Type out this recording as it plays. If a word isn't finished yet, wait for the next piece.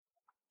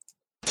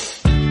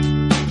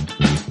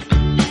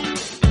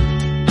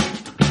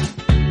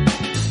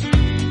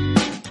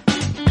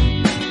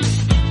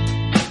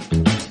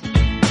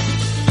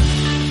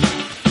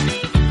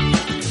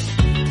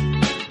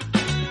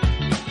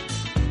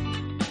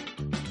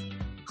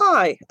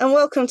Hi, and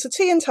welcome to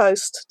Tea and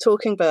Toast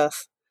Talking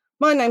Birth.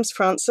 My name's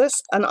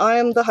Frances, and I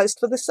am the host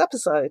for this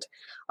episode.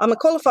 I'm a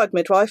qualified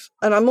midwife,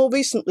 and I more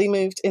recently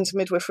moved into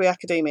midwifery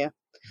academia.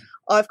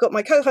 I've got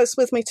my co-host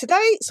with me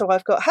today, so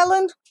I've got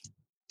Helen.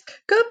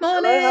 Good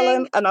morning. Hello,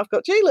 Helen. And I've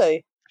got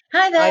Julie.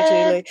 Hi there. Hi,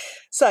 Julie.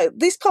 So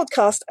this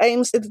podcast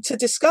aims to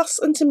discuss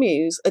and to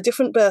muse a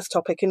different birth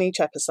topic in each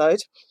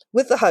episode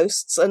with the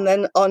hosts, and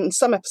then on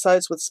some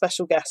episodes with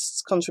special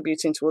guests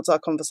contributing towards our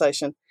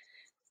conversation.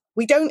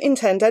 We don't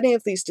intend any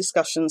of these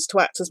discussions to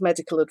act as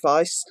medical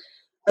advice,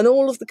 and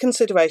all of the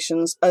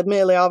considerations are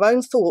merely our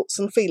own thoughts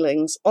and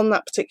feelings on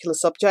that particular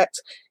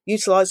subject,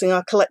 utilising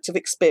our collective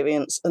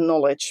experience and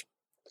knowledge.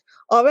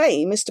 Our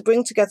aim is to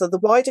bring together the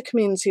wider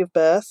community of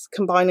birth,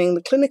 combining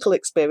the clinical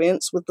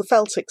experience with the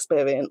felt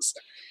experience,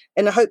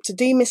 in a hope to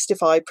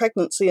demystify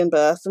pregnancy and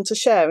birth and to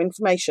share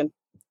information.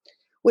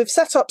 We've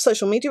set up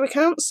social media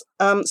accounts,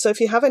 so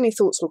if you have any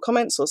thoughts or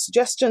comments or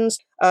suggestions,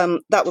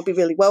 that would be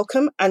really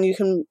welcome. And you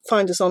can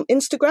find us on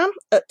Instagram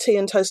at Tea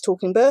and Toast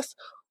Talking Birth,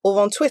 or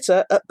on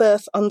Twitter at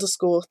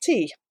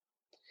birth_tea.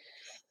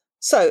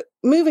 So,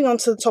 moving on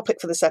to the topic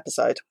for this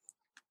episode.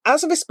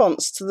 As a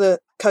response to the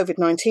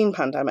COVID-19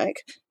 pandemic,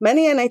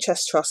 many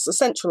NHS trusts are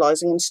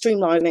centralising and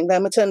streamlining their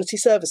maternity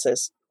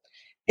services.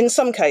 In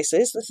some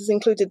cases, this has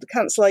included the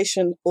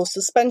cancellation or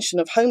suspension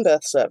of home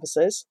birth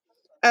services,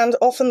 and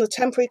often the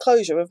temporary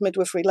closure of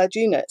midwifery-led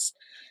units,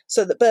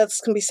 so that births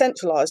can be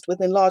centralised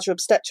within larger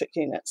obstetric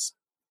units.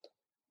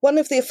 One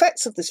of the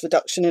effects of this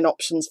reduction in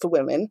options for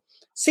women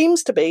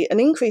seems to be an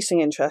increasing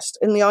interest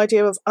in the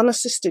idea of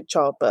unassisted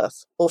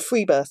childbirth, or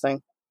free birthing.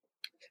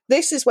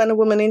 This is when a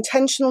woman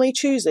intentionally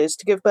chooses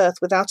to give birth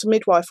without a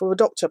midwife or a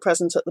doctor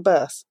present at the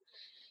birth.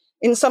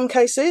 In some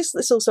cases,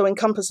 this also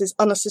encompasses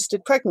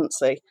unassisted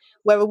pregnancy,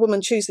 where a woman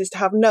chooses to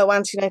have no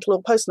antenatal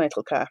or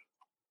postnatal care.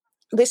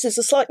 This is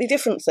a slightly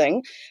different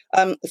thing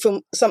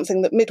from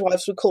something that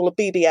midwives would call a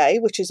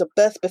BBA, which is a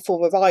birth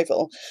before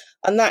arrival,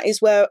 and that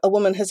is where a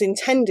woman has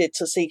intended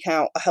to seek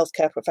out a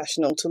healthcare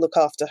professional to look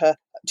after her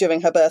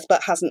during her birth,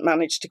 but hasn't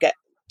managed to get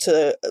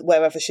to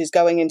wherever she's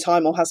going in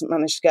time, or hasn't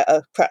managed to get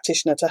a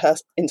practitioner to her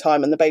in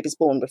time, and the baby's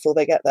born before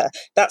they get there.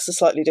 That's a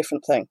slightly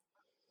different thing.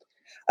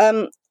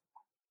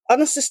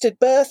 Unassisted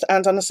birth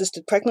and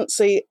unassisted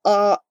pregnancy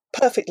are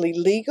perfectly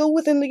legal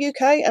within the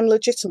UK and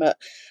legitimate,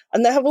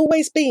 and there have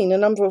always been a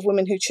number of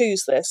women who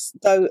choose this,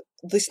 though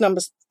this number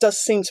does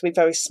seem to be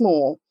very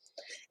small.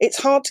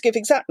 It's hard to give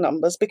exact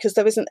numbers because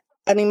there isn't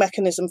any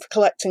mechanism for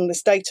collecting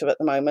this data at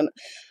the moment,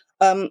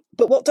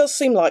 but what does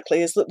seem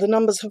likely is that the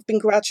numbers have been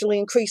gradually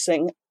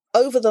increasing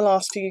over the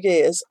last few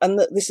years, and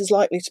that this is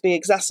likely to be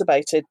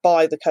exacerbated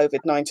by the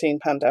COVID-19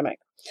 pandemic.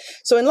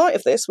 So in light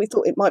of this, we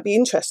thought it might be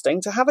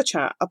interesting to have a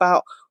chat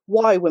about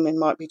why women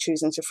might be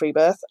choosing to free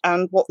birth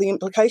and what the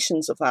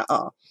implications of that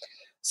are.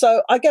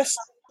 So I guess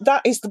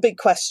that is the big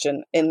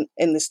question in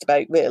this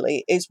debate,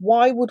 really, is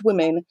why would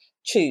women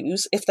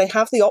choose, if they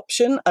have the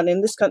option, and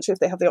in this country, if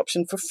they have the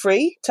option for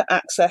free to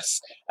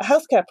access a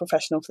healthcare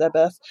professional for their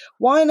birth,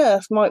 why on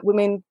earth might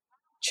women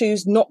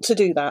choose not to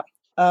do that?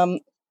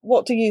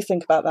 What do you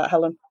think about that,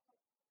 Helen?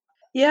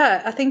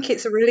 Yeah, I think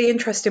it's a really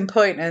interesting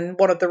point, and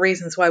one of the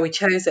reasons why we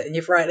chose it, and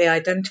you've rightly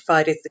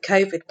identified, is the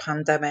COVID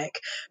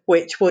pandemic,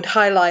 which would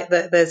highlight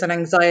that there's an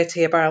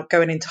anxiety about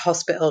going into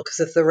hospital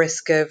because of the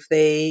risk of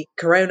the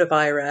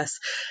coronavirus,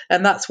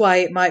 and that's why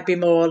it might be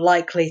more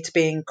likely to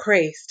be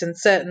increased. And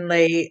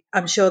certainly,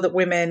 I'm sure that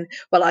women,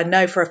 well, I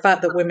know for a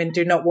fact that women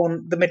do not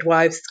want the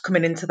midwives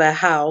coming into their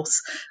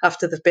house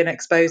after they've been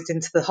exposed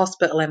into the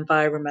hospital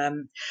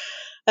environment.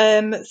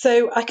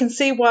 So I can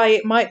see why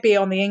it might be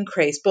on the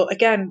increase, but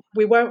again,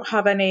 we won't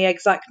have any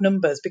exact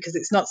numbers because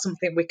it's not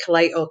something we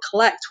collate or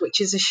collect, which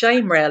is a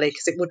shame, really,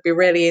 because it would be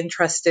really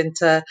interesting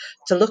to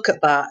look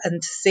at that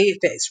and to see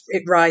if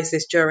it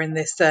rises during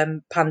this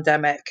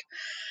pandemic.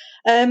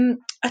 I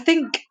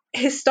think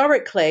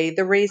historically,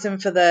 the reason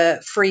for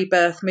the free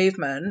birth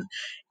movement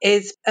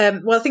is, I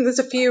think there's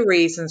a few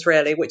reasons,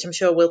 really, which I'm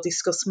sure we'll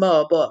discuss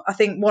more, but I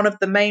think one of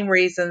the main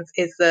reasons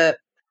is that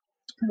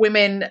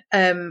women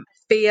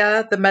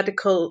fear the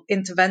medical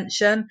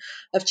intervention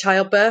of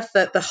childbirth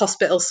that the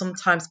hospital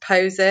sometimes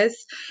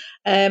poses.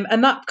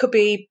 And that could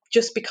be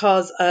just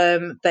because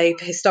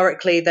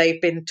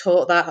they've been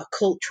taught that, or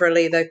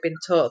culturally they've been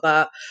taught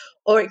that,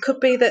 or it could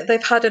be that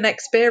they've had an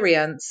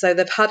experience. So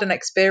they've had an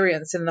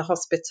experience in the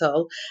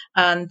hospital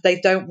and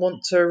they don't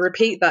want to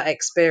repeat that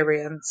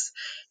experience.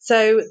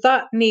 So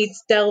that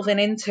needs delving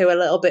into a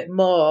little bit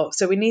more.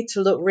 So we need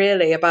to look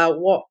really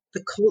about what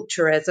the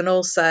culture is and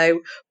also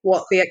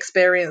what the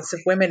experience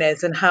of women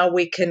is and how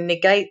we can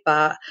negate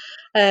that.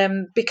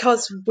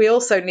 Because we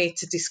also need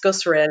to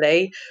discuss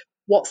really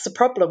what's the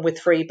problem with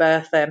free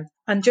birthing.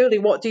 And Julie,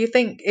 what do you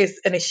think is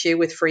an issue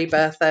with free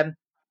birthing?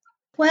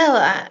 Well,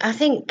 I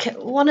think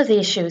one of the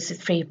issues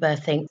with free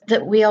birthing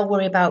that we all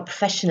worry about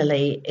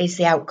professionally is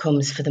the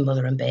outcomes for the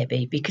mother and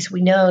baby, because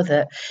we know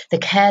that the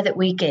care that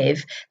we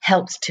give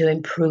helps to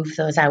improve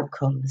those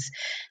outcomes.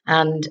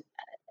 And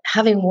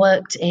having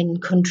worked in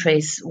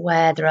countries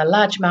where there are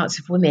large amounts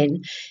of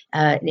women,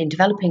 in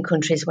developing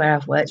countries where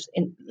I've worked,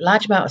 in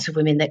large amounts of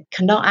women that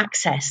cannot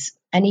access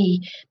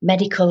any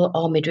medical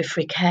or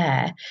midwifery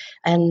care,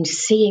 and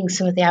seeing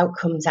some of the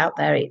outcomes out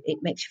there, it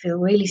makes you feel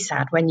really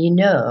sad when you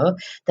know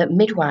that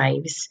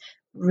midwives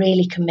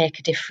really can make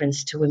a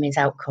difference to women's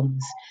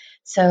outcomes.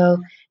 So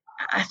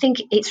I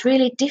think it's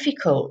really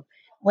difficult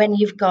when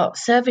you've got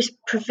service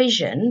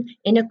provision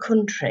in a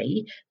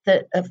country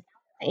that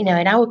in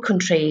our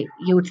country,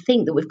 you would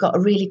think that we've got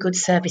a really good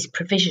service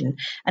provision.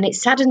 And it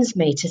saddens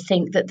me to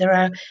think that there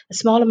are a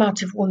small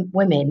amount of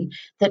women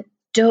that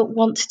don't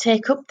want to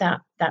take up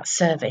that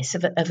service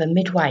of a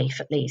midwife,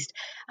 at least.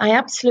 I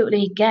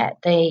absolutely get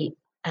the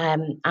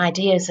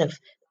ideas of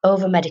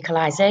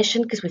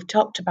over-medicalisation, because we've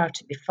talked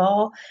about it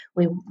before.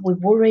 We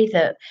worry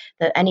that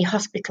any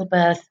hospital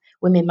birth,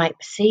 women might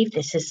perceive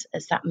this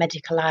as that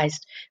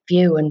medicalised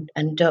view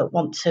and don't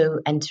want to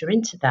enter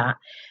into that.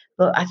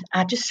 But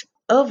I just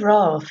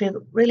overall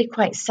feel really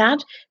quite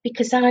sad,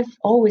 because I've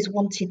always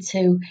wanted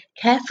to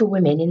care for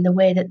women in the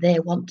way that they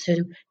want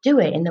to do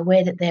it, in the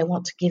way that they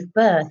want to give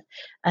birth.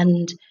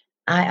 And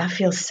I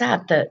feel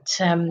sad that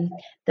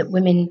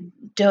women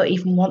don't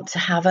even want to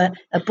have a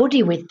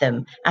buddy with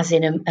them, as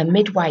in a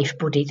midwife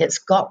buddy that's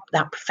got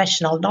that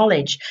professional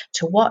knowledge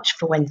to watch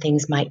for when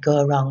things might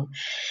go wrong.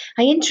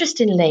 I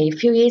interestingly, a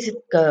few years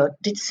ago,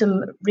 did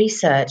some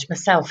research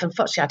myself.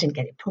 Unfortunately, I didn't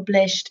get it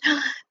published,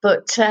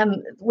 but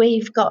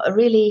we've got a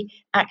really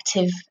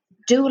active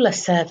doula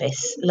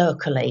service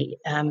locally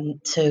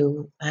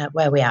to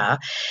where we are.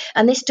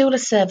 And this doula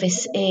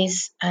service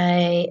is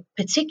a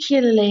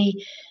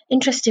particularly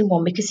interesting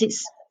one, because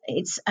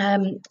it's a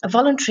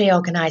voluntary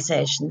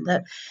organisation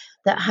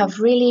that have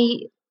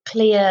really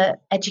clear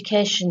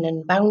education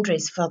and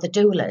boundaries for the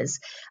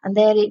doulas, and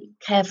they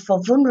care for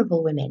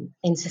vulnerable women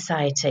in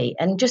society,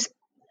 and just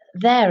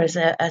there as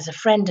a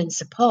friend and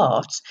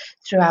support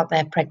throughout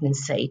their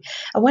pregnancy.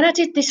 And when I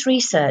did this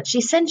research,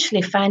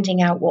 essentially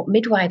finding out what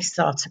midwives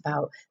thought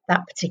about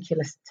that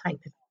particular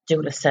type of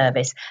doula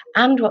service,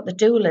 and what the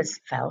doulas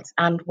felt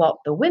and what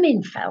the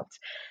women felt.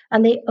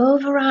 And the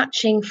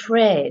overarching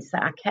phrase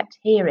that I kept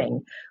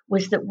hearing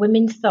was that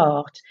women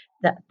thought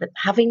that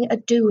having a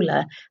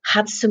doula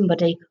had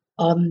somebody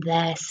on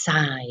their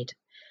side.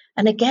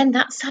 And again,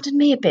 that saddened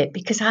me a bit,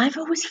 because I've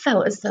always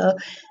felt as though,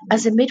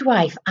 as a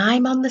midwife,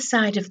 I'm on the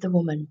side of the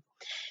woman.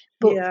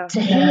 But to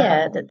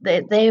hear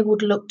that they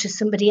would look to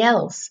somebody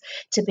else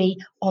to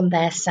be on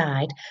their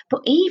side,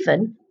 but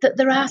even that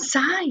there are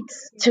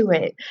sides to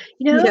it.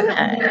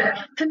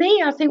 For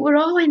me, I think we're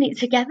all in it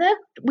together.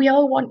 We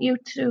all want you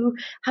to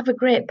have a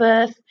great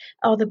birth,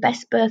 or the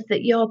best birth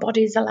that your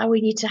body is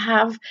allowing you to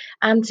have,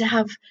 and to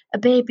have a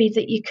baby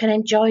that you can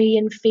enjoy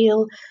and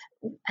feel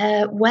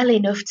well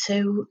enough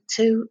to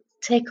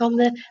take on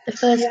the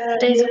first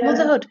days of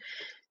motherhood.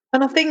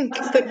 And I think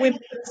that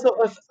women sort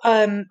of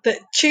that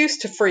choose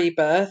to free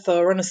birth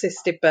or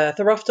unassisted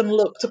birth are often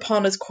looked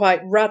upon as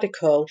quite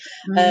radical.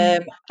 I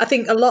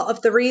think a lot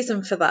of the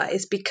reason for that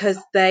is because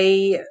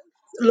they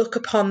look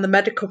upon the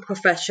medical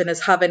profession as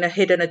having a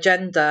hidden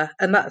agenda,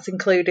 and that's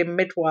including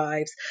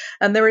midwives.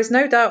 And there is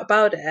no doubt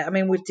about it. I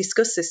mean, we've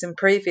discussed this in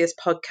previous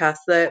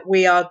podcasts, that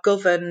we are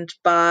governed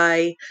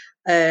by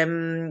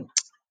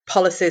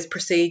policies,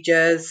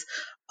 procedures,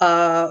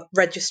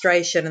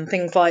 registration and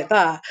things like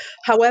that.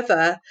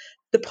 However,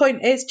 the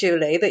point is,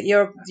 Julie, that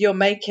you're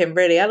making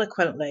really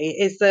eloquently,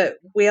 is that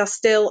we are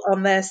still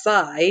on their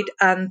side,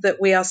 and that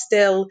we are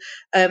still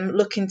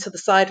looking to the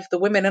side of the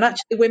women. And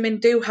actually, women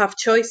do have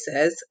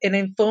choices, and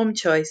informed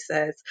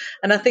choices.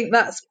 And I think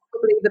that's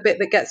probably the bit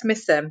that gets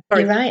missing.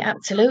 You're right,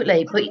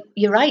 absolutely. But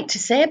you're right to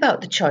say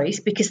about the choice,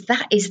 because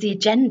that is the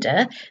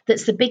agenda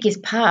that's the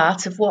biggest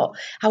part of what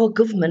our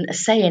government are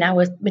saying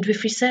our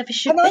midwifery service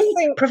should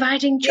be,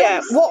 providing choice.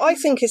 Yeah, what I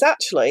think is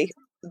actually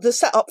the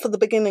setup for the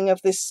beginning of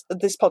this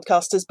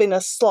podcast has been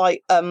a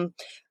slight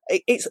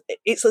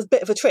it's a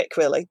bit of a trick,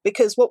 really,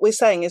 because what we're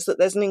saying is that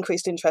there's an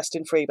increased interest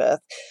in free birth,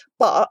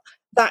 but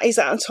that is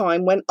at a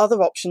time when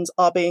other options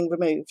are being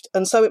removed.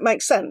 And so it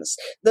makes sense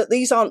that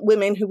these aren't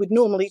women who would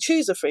normally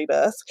choose a free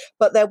birth,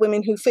 but they're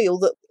women who feel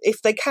that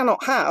if they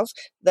cannot have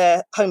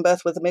their home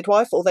birth with a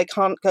midwife, or they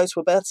can't go to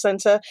a birth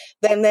centre,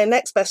 then their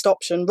next best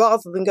option,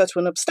 rather than go to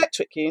an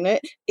obstetric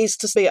unit, is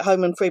to be at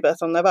home and free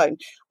birth on their own.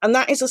 And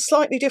that is a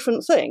slightly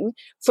different thing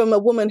from a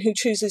woman who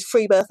chooses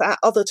free birth at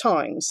other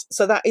times.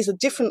 So that is a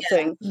different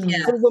thing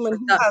for a woman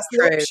who has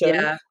the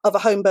option of a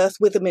home birth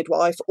with a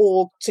midwife,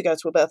 or to go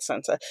to a birth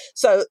centre.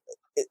 So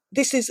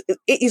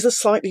it is a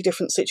slightly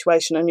different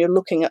situation, and you're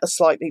looking at a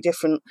slightly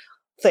different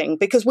thing,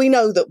 because we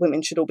know that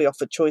women should all be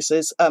offered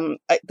choices.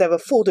 There are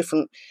 4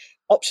 different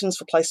options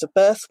for place of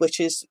birth, which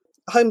is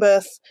home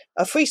birth,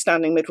 a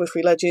freestanding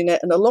midwifery-led unit,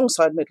 an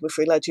alongside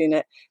midwifery-led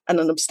unit, and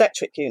an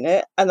obstetric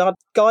unit. And our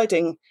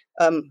guiding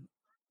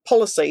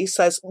policy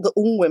says that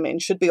all women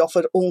should be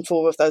offered all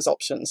 4 of those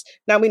options.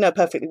 Now, we know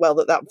perfectly well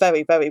that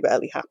very, very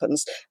rarely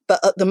happens,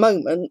 but at the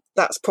moment,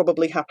 that's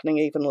probably happening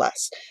even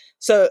less.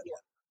 So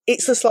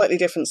it's a slightly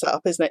different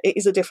setup, isn't it? It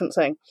is a different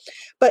thing.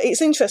 But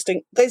it's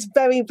interesting. There's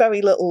very,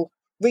 very little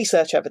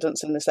research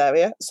evidence in this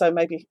area. So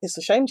maybe it's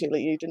a shame,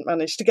 Julie, you didn't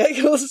manage to get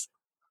yours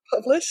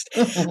published.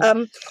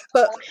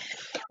 But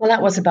well,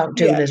 that was about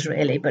doulas,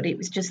 really, but it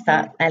was just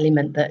that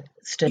element that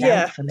stood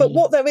out for me. But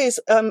what there is,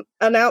 and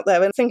out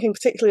there, and thinking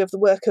particularly of the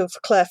work of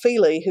Claire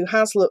Feely, who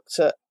has looked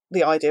at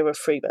the idea of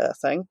free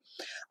birthing,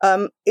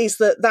 is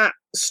that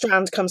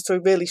strand comes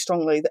through really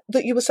strongly.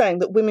 That you were saying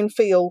that women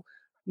feel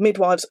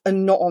midwives are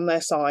not on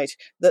their side,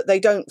 that they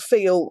don't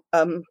feel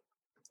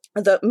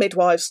that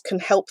midwives can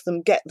help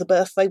them get the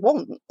birth they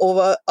want,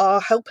 or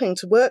are helping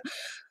to work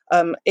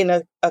in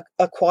a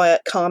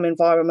quiet, calm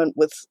environment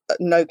with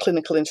no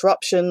clinical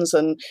interruptions,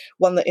 and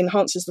one that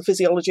enhances the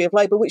physiology of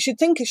labour, which you'd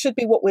think it should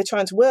be what we're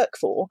trying to work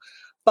for.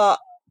 But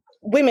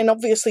women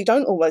obviously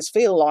don't always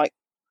feel like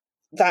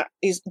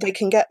they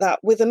can get that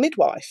with a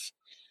midwife.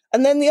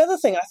 And then the other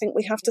thing I think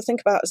we have to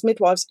think about as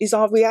midwives is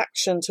our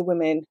reaction to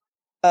women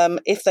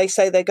if they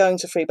say they're going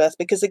to free birth,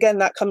 because again,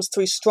 that comes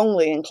through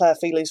strongly in Claire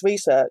Feely's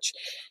research,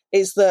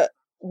 is that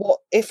what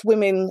if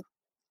women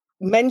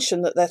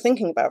mention that they're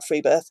thinking about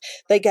free birth,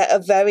 they get a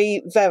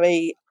very,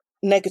 very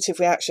negative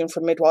reaction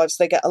from midwives.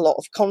 They get a lot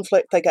of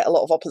conflict, they get a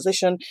lot of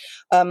opposition,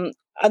 and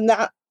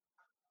that,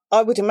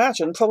 I would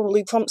imagine,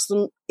 probably prompts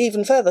them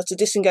even further to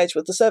disengage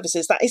with the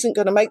services. That isn't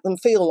going to make them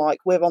feel like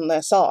we're on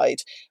their side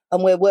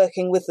and we're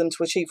working with them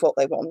to achieve what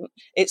they want.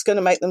 It's going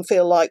to make them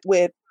feel like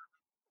we're,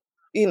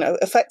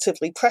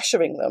 effectively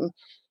pressuring them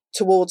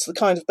towards the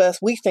kind of birth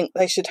we think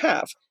they should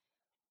have.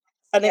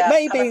 And it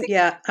may be,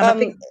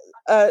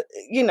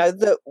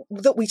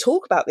 that we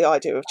talk about the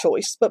idea of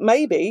choice, but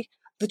maybe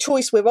the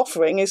choice we're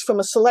offering is from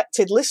a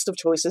selected list of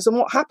choices. And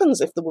what happens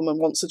if the woman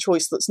wants a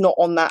choice that's not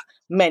on that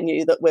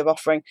menu that we're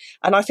offering?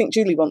 And I think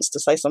Julie wants to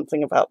say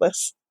something about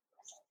this.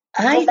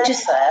 I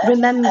just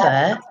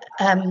remember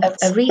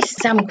a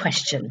re-exam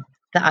question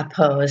that I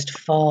posed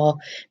for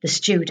the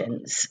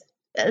students.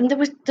 And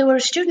there were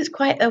students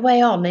quite a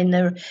way on in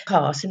the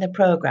course, in the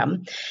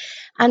programme.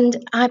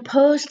 And I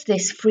posed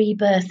this free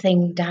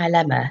birthing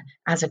dilemma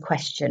as a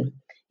question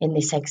in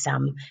this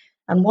exam,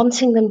 and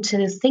wanting them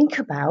to think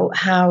about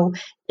how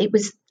it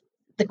was.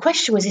 The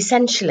question was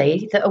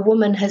essentially that a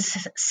woman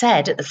has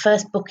said at the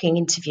first booking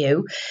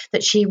interview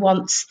that she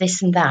wants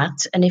this and that,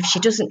 and if she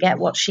doesn't get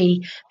what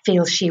she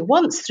feels she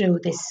wants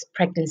through this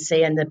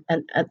pregnancy and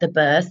at the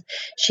birth,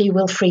 she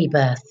will free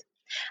birth.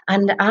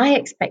 And I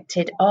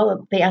expected all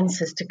of the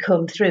answers to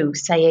come through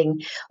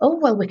saying, oh,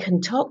 well, we can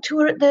talk to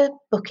her at the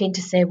booking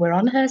to say we're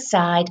on her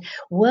side,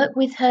 work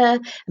with her,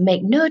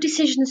 make no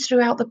decisions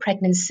throughout the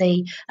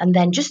pregnancy, and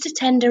then just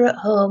attend her at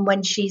home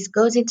when she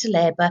goes into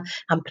labour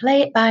and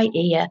play it by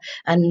ear,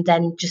 and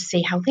then just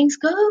see how things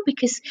go,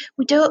 because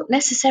we don't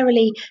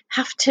necessarily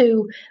have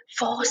to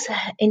force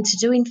her into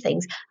doing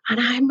things. And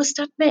I must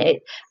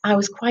admit, I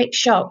was quite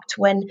shocked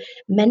when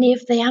many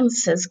of the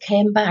answers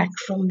came back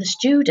from the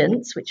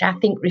students, which I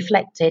think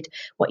reflected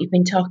what you've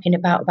been talking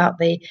about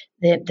the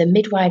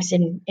midwives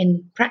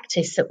in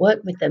practice that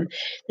work with them.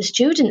 The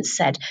students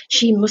said,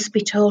 she must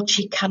be told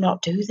she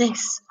cannot do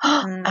this.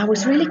 I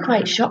was really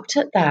quite shocked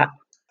at that.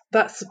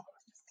 That's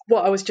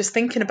what I was just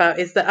thinking about,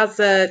 is that as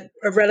a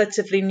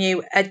relatively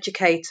new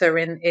educator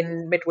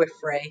in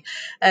midwifery,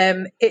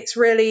 it's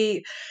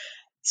really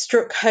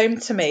struck home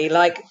to me,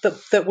 like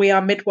that we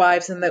are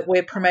midwives and that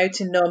we're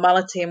promoting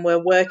normality and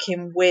we're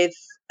working with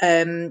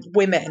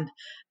women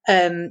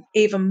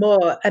even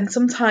more. And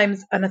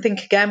sometimes, and I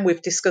think again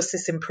we've discussed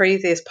this in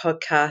previous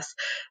podcasts,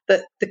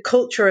 that the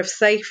culture of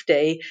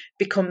safety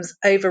becomes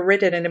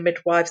overridden in a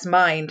midwife's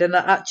mind, and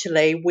that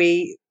actually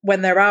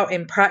when they're out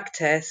in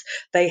practice,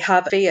 they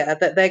have fear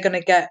that they're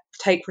going to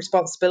take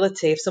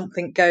responsibility if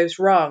something goes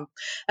wrong.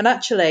 And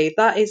actually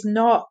that is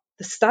not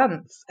the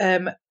stance.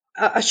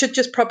 I should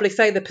just probably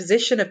say the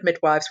position of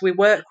midwives. We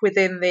work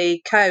within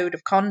the code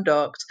of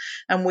conduct,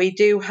 and we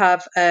do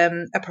have a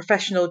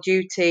professional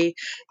duty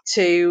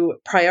to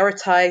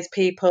prioritise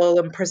people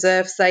and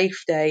preserve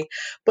safety.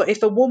 But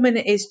if a woman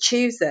is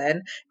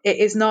choosing, it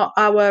is not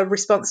our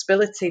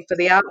responsibility for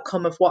the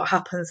outcome of what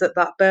happens at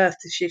that birth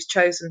if she's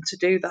chosen to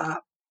do that.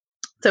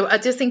 So I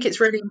just think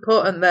it's really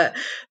important that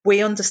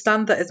we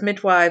understand that as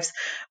midwives,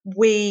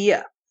 we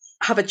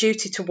have a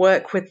duty to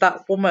work with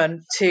that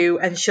woman to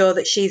ensure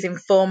that she's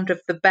informed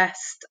of the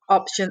best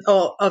option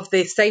or of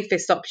the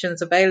safest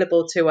options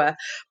available to her.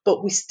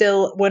 But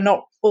we're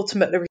not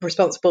ultimately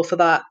responsible for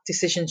that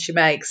decision she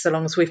makes, so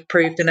long as we've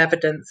proved in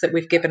evidence that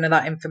we've given her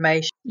that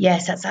information.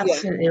 Yes, that's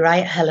absolutely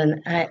right,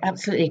 Helen. I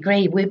absolutely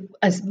agree. We,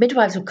 as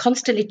midwives, we're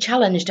constantly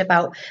challenged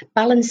about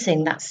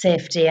balancing that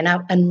safety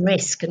and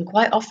risk. And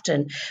quite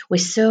often we're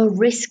so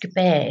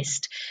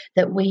risk-based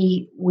that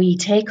we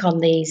take on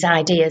these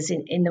ideas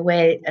in the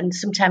way, and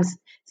sometimes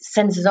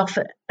sends us off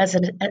as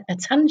a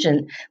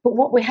tangent. But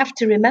what we have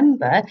to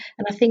remember,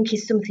 and I think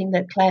is something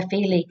that Claire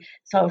Feely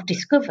sort of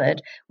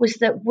discovered, was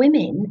that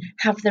women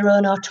have their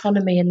own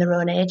autonomy and their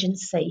own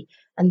agency,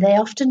 and they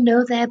often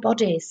know their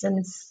bodies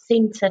and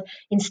seem to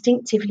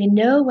instinctively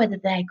know whether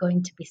they're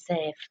going to be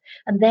safe,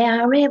 and they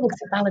are able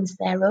to balance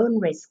their own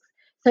risks.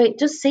 So it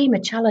does seem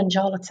a challenge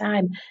all the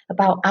time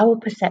about our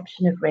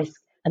perception of risk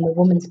and the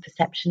woman's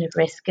perception of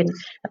risk, and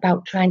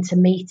about trying to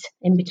meet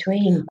in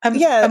between. And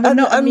we're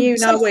not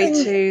immune, are we,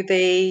 to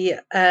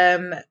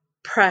the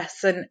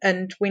press,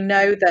 and we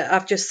know that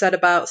I've just said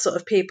about sort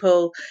of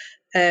people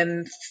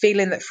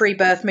feeling that free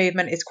birth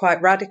movement is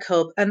quite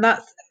radical, and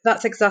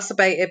that's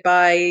exacerbated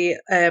by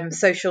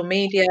social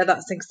media.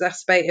 That's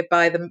exacerbated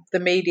by the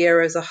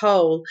media as a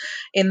whole,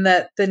 in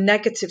that the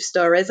negative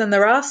stories, and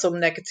there are some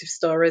negative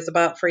stories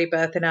about free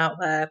birthing out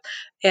there,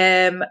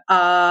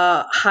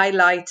 are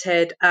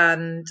highlighted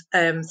and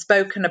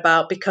spoken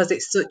about because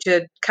it's such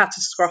a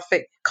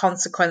catastrophic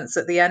consequence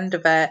at the end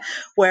of it.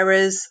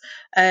 Whereas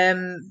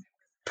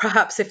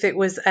perhaps if it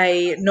was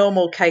a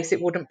normal case,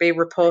 it wouldn't be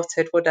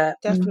reported, would it?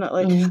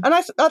 Definitely. And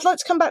I'd like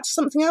to come back to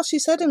something else you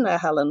said in there,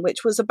 Helen,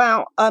 which was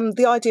about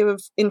the idea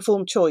of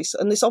informed choice.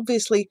 And this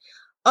obviously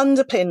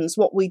underpins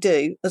what we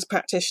do as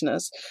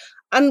practitioners.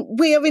 And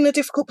we are in a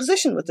difficult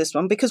position with this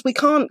one because we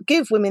can't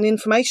give women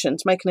information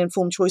to make an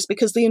informed choice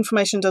because the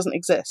information doesn't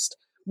exist.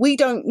 We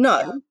don't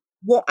know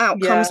what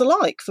outcomes are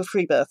like for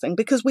free birthing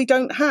because we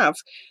don't have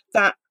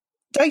that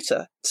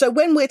data. So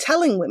when we're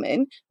telling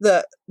women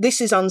that this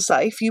is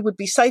unsafe, you would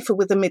be safer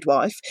with a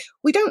midwife,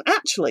 we don't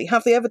actually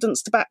have the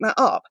evidence to back that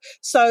up.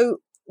 So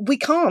we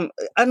can't,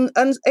 and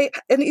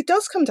it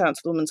does come down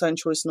to the woman's own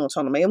choice and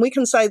autonomy. And we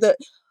can say that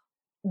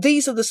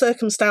these are the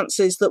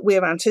circumstances that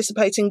we're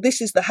anticipating. This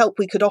is the help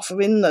we could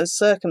offer in those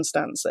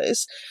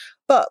circumstances.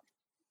 But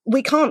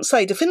we can't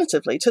say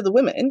definitively to the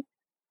women,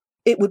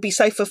 it would be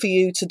safer for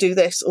you to do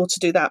this or to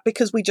do that,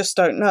 because we just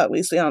don't know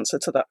is the answer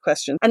to that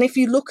question. And if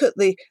you look at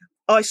the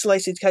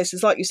isolated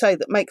cases, like you say,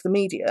 that make the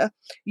media,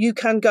 you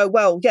can go,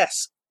 well,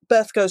 yes,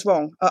 birth goes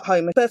wrong at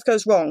home. Birth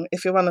goes wrong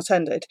if you're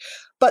unattended.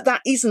 But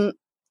that isn't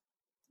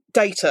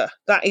data.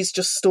 That is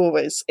just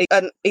stories.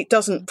 And it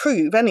doesn't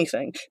prove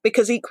anything,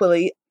 because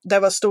equally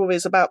there are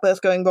stories about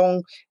birth going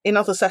wrong in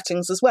other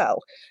settings as well.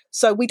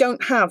 So we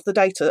don't have the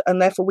data, and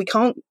therefore we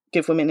can't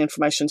give women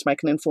information to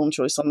make an informed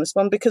choice on this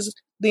one because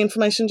the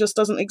information just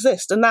doesn't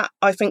exist. And that,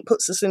 I think,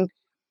 puts us in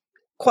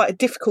quite a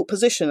difficult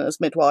position as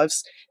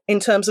midwives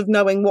in terms of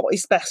knowing what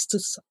is best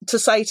to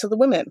say to the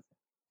women.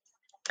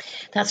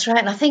 That's right.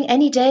 And I think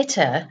any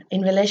data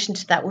in relation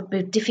to that would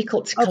be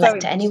difficult to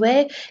collect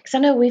anyway, because I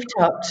know we've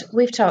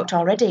talked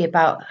already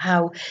about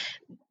how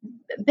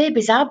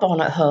babies are born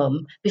at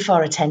home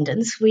before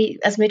attendance. We,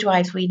 as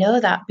midwives, we know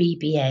that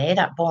BBA,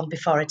 that born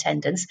before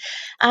attendance,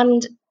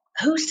 and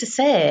who's to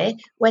say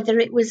whether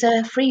it was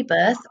a free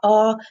birth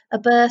or a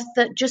birth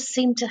that just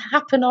seemed to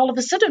happen all of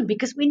a sudden,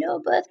 because we know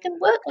birth can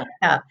work like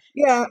that.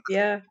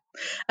 Yeah.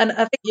 And I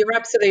think you're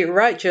absolutely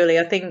right, Julie.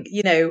 I think,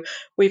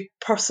 we've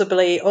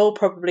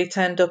probably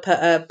turned up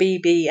at a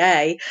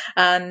BBA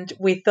and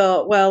we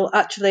thought, well,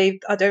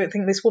 actually, I don't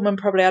think this woman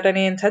probably had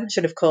any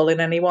intention of calling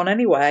anyone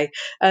anyway.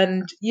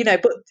 And,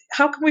 but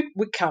how can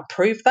we can't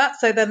prove that.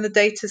 So then the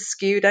data's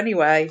skewed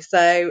anyway.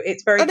 So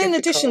it's very difficult. In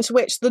addition to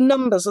which, the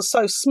numbers are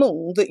so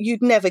small that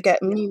you'd never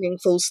get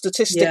meaningful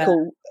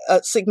statistical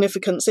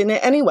significance in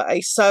it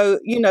anyway. So,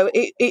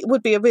 it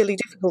would be a really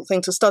difficult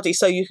thing to study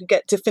so you could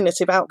get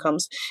definitive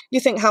outcomes. You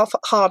think how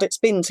hard it's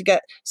been to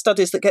get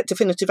studies that get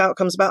definitive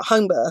outcomes about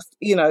home birth,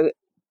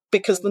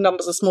 because the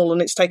numbers are small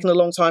and it's taken a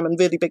long time and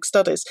really big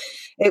studies.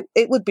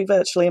 It would be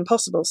virtually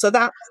impossible. So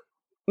that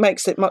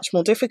makes it much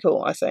more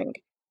difficult, I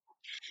think.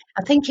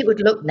 I think it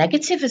would look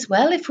negative as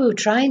well if we were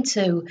trying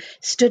to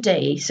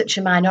study such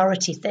a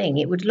minority thing.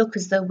 It would look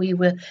as though we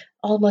were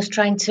almost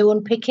trying to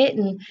unpick it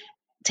and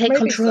take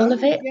control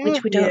of it,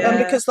 which we don't. And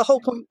because the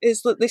whole point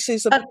is that this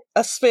is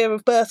a sphere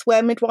of birth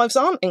where midwives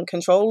aren't in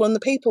control, and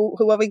the people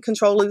who are in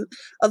control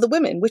are the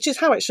women, which is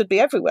how it should be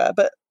everywhere.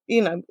 But,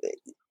 And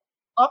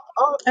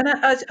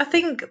I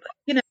think,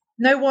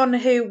 no one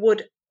who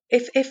would,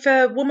 if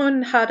a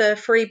woman had a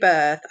free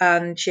birth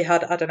and she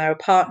had, I don't know, a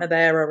partner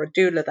there or a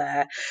doula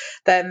there,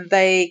 then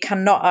they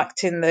cannot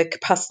act in the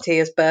capacity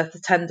as birth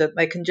attendant.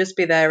 They can just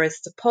be there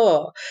as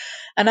support.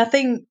 And I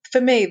think for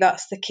me,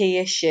 that's the key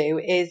issue,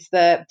 is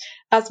that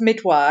as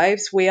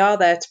midwives, we are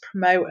there to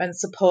promote and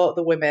support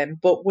the women,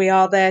 but we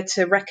are there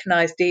to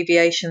recognise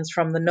deviations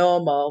from the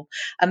normal.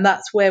 And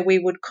that's where we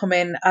would come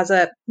in as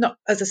a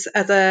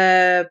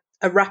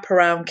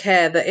wraparound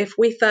care, that if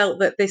we felt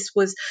that this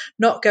was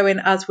not going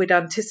as we'd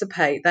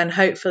anticipate, then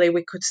hopefully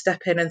we could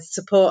step in and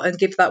support and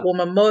give that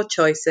woman more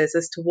choices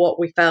as to what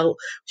we felt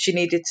she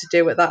needed to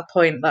do at that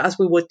point, as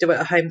we would do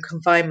at a home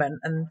confinement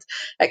and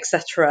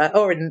etc.,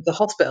 or in the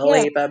hospital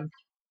even.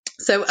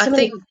 So I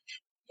think,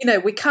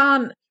 we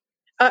can't.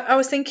 I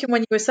was thinking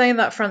when you were saying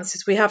that,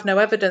 Frances, we have no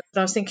evidence. And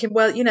I was thinking,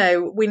 well,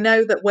 we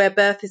know that where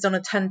birth is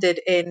unattended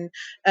in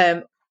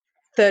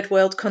third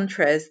world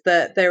countries,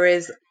 that there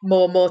is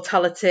more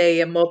mortality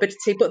and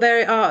morbidity, but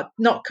they are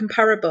not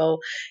comparable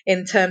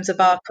in terms of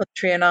our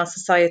country and our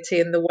society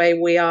and the way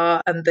we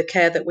are and the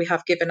care that we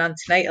have given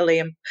antenatally.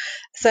 And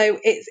so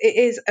it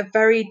is a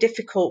very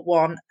difficult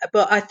one.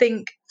 But I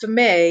think for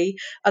me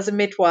as a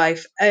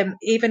midwife,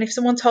 even if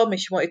someone told me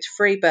she wanted to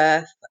free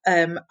birth,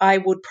 I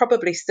would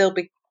probably still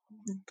be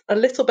a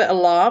little bit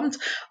alarmed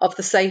of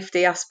the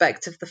safety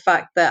aspect of the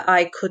fact that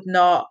I could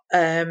not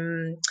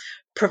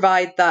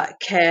provide that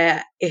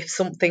care if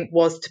something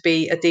was to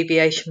be a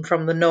deviation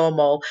from the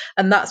normal.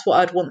 And that's what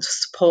I'd want to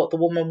support the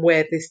woman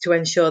with, is to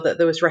ensure that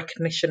there was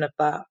recognition of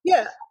that.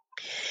 Yeah.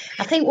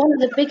 I think one of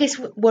the biggest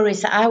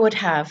worries that I would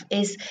have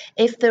is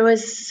if there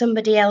was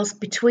somebody else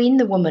between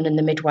the woman and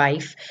the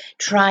midwife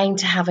trying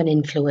to have an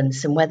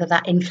influence, and whether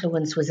that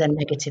influence was a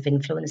negative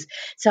influence.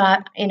 So,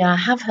 I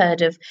have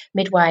heard of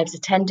midwives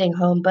attending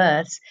home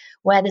births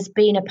where there's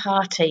been a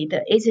party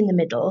that is in the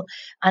middle,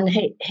 and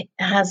it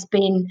has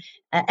been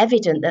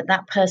evident that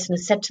that person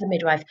has said to the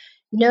midwife,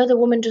 "No, the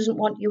woman doesn't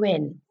want you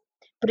in."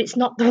 But it's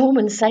not the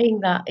woman saying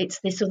that, it's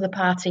this other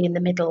party in the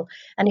middle.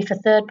 And if a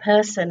third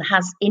person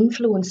has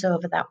influence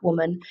over that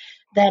woman,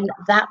 then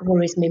that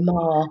worries me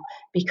more,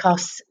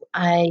 because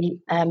I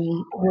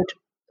would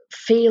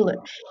feel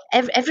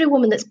that every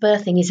woman that's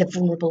birthing is a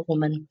vulnerable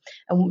woman.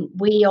 And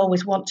we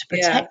always want to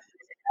protect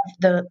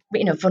the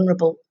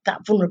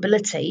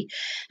vulnerability.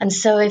 And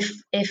so if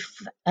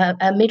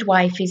a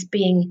midwife is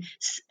being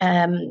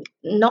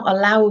not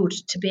allowed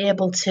to be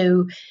able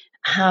to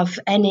have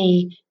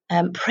any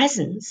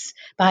presence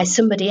by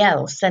somebody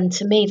else, then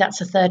to me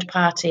that's a third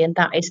party, and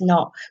that is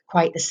not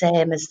quite the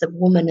same as the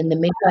woman and the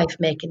midwife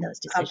making those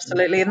decisions.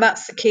 Absolutely, and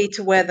that's the key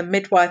to where the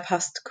midwife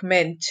has to come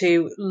in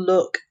to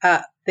look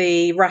at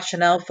the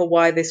rationale for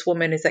why this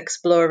woman is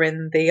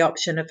exploring the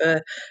option of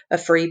a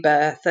free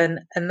birth, and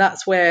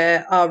that's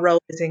where our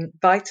role is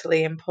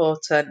vitally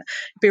important.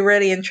 It'd be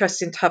really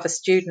interesting to have a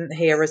student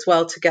here as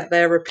well to get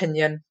their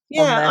opinion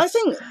on this. I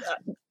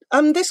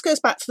think this goes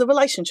back to the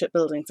relationship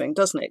building thing,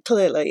 doesn't it?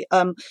 Clearly.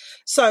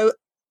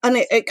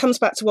 It comes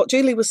back to what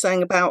Julie was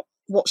saying about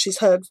what she's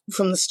heard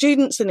from the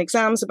students in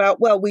exams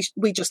about, well,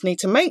 we just need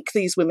to make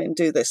these women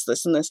do this,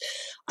 this and this.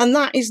 And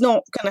that is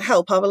not going to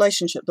help our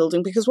relationship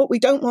building, because what we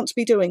don't want to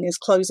be doing is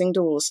closing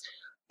doors.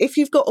 If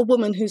you've got a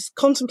woman who's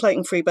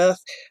contemplating free birth,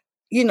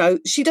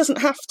 she doesn't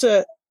have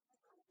to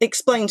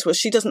explain to us,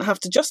 she doesn't have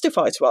to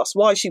justify to us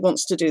why she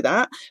wants to do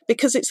that,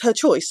 because it's her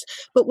choice.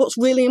 But what's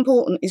really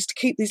important is to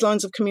keep these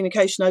lines of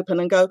communication open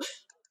and go,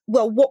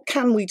 well, what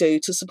can we do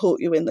to support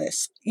you in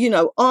this?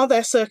 Are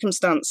there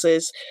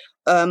circumstances,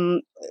 are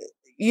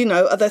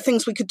there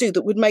things we could do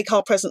that would make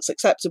our presence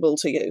acceptable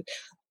to you?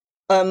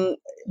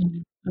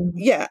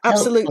 Yeah,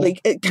 absolutely.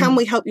 Can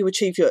we help you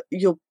achieve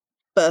your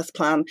birth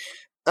plan?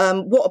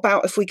 What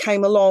about if we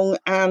came along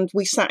and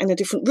we sat in a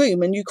different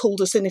room and you called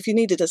us in if you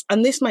needed us?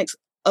 And this makes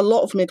a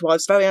lot of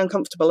midwives very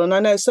uncomfortable. And I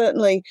know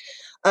certainly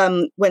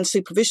when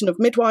supervision of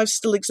midwives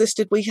still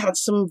existed, we had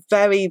some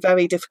very,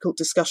 very difficult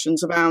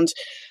discussions around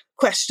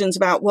questions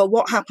about, well,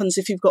 what happens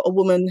if you've got a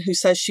woman who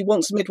says she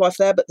wants a midwife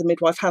there, but the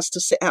midwife has to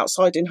sit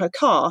outside in her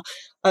car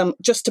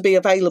just to be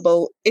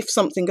available if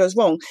something goes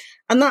wrong.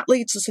 And that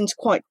leads us into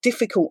quite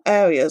difficult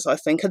areas, I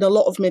think, and a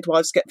lot of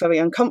midwives get very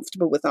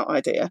uncomfortable with that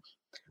idea.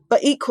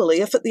 But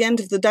equally, if at the end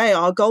of the day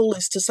our goal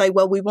is to say,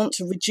 well, we want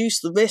to reduce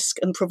the risk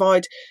and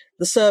provide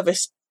the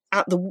service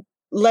at the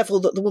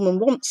level that the woman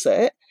wants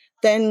it,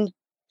 then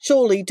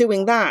surely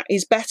doing that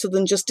is better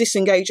than just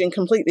disengaging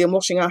completely and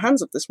washing our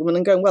hands of this woman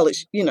and going, well,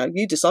 it's,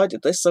 you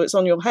decided this, so it's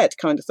on your head,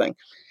 kind of thing.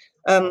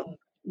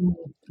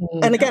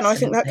 And again, I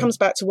think that comes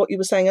back to what you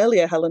were saying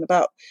earlier, Helen,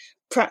 about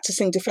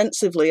practicing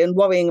defensively and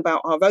worrying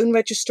about our own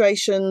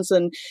registrations.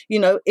 And,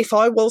 if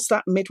I was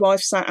that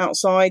midwife sat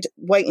outside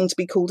waiting to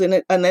be called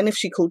in, and then if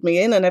she called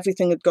me in and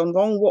everything had gone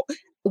wrong,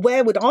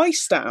 where would I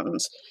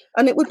stand?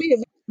 And it would be a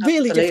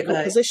really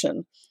difficult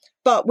position.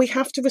 But we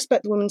have to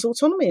respect the women's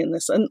autonomy in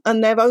this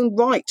and their own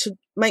right to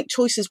make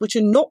choices which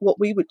are not what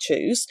we would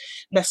choose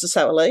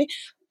necessarily,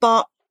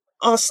 but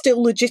are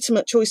still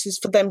legitimate choices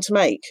for them to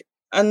make.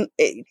 And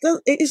it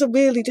is a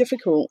really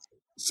difficult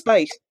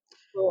space.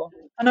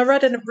 And I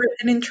read an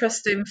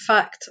interesting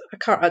fact. I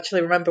can't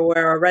actually remember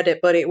where I read it,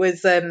 but it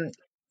was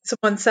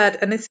someone said,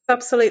 and it's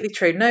absolutely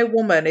true, no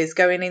woman is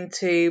going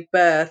into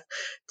birth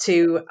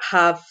to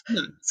have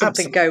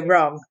something go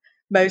wrong.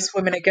 Most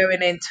women are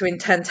going in to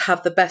intend to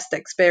have the best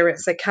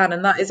experience they can.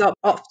 And that is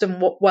often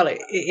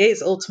it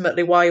is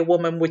ultimately why a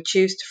woman would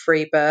choose to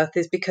free birth,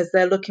 is because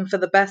they're looking for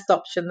the best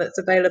option that's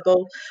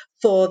available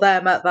for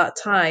them at that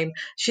time.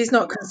 She's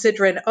not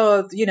considering,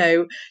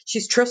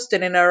 she's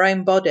trusting in her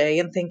own body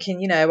and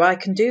thinking, I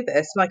can do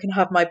this, I can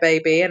have my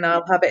baby and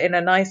I'll have it in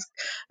a nice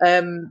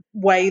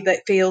way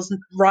that feels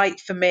right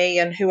for me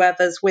and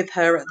whoever's with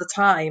her at the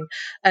time.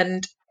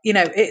 And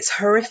it's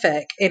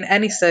horrific in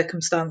any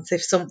circumstance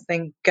if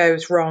something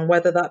goes wrong,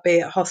 whether that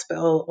be at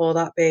hospital or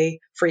that be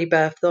free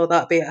birth or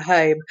that be at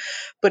home.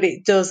 But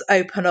it does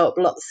open up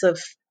lots of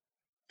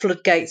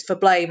floodgates for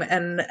blame.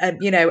 And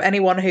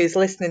anyone who's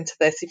listening to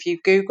this, if you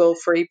Google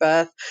free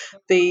birth,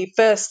 the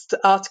first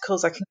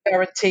articles I can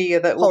guarantee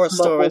you that will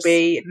come up will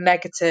be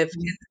negative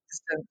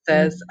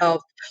instances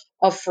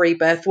of free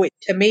birth, which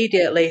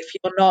immediately, if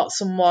you're not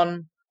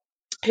someone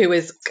who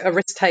is a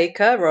risk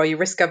taker or you're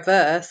risk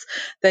averse,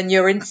 then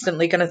you're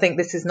instantly going to think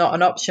this is not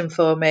an option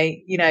for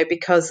me,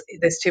 because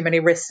there's too many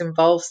risks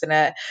involved in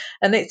it.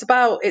 And it's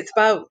about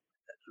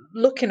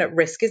looking at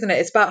risk, isn't it?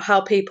 It's about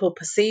how people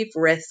perceive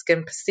risk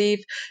and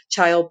perceive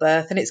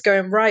childbirth, and it's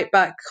going right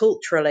back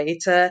culturally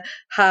to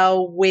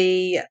how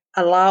we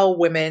allow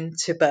women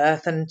to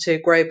birth and to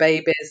grow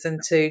babies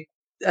and to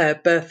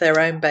birth their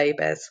own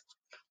babies.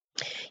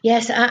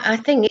 Yes, I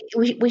think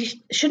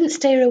we shouldn't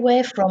steer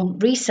away from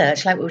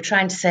research, like we were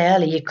trying to say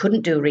earlier. You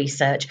couldn't do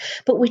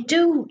research, but we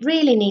do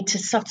really need to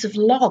sort of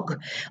log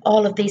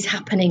all of these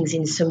happenings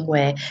in some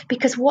way,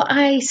 because what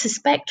I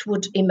suspect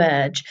would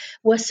emerge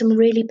were some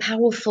really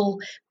powerful,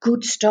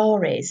 good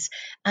stories,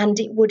 and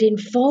it would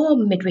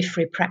inform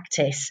midwifery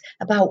practice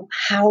about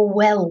how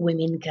well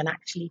women can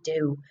actually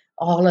do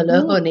all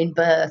alone in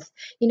birth.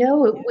 You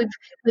know,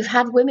 we've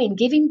had women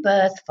giving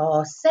birth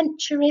for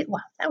centuries,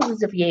 well,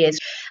 thousands of years,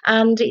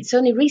 and it's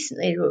only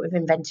recently that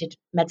we've invented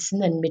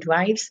medicine and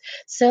midwives.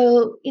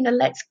 So, you know,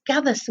 let's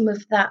gather some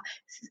of that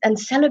and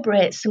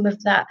celebrate some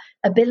of that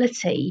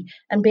ability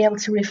and be able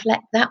to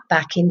reflect that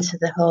back into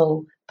the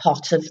whole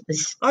pot of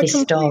this I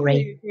story.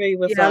 completely agree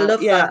with that. I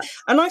love that.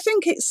 And I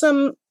think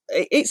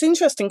it's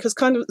interesting because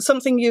kind of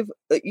something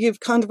you've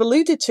kind of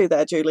alluded to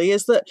there, Julie,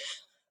 is that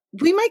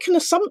we make an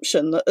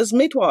assumption that as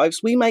midwives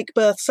we make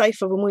birth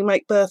safer and we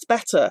make birth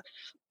better,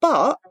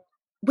 but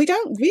we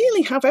don't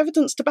really have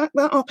evidence to back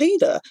that up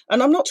either.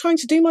 And I'm not trying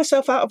to do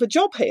myself out of a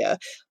job here,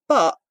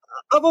 but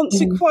I want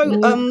to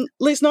quote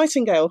Liz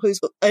Nightingale, who's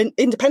an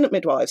independent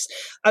midwives,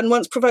 and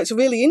once provoked a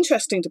really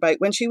interesting debate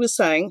when she was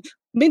saying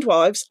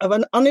midwives are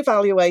an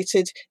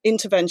unevaluated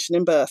intervention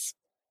in birth.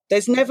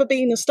 There's never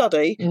been a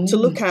study to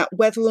look at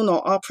whether or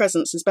not our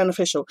presence is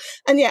beneficial.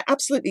 And yeah,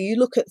 absolutely, you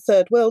look at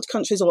third world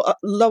countries or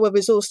lower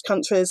resourced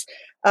countries,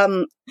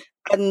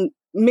 and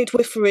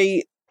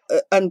midwifery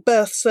and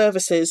birth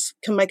services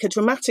can make a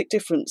dramatic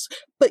difference,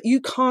 but you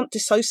can't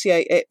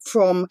dissociate it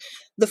from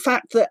the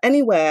fact that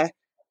anywhere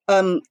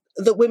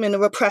that women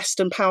are oppressed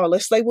and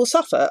powerless, they will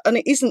suffer. And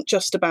it isn't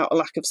just about a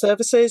lack of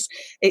services.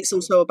 It's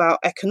also about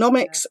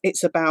economics.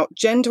 It's about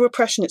gender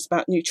oppression. It's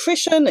about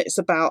nutrition. It's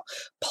about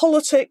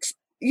politics.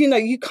 You know,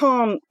 you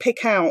can't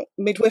pick out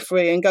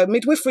midwifery and go,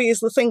 midwifery is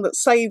the thing that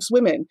saves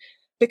women,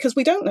 because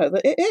we don't know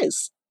that it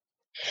is.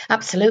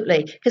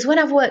 Absolutely. Because when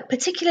I've worked,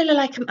 particularly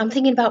like I'm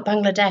thinking about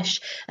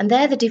Bangladesh, and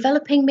they're the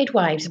developing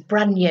midwives,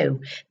 brand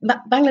new.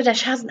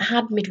 Bangladesh hasn't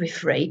had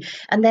midwifery,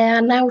 and they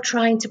are now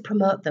trying to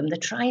promote them. They're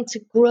trying to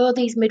grow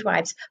these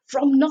midwives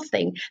from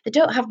nothing. They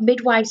don't have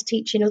midwives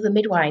teaching other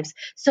midwives.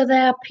 So they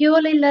are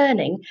purely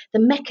learning the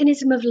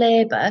mechanism of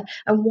labour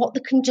and what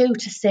they can do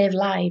to save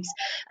lives.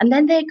 And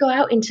then they go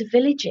out into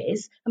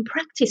villages and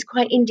practice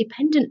quite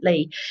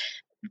independently,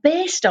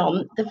 based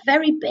on the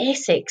very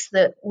basics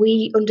that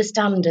we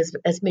understand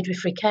as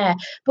midwifery care.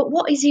 But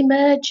what is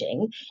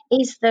emerging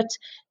is that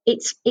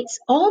it's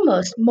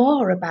almost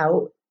more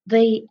about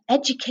the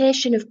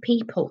education of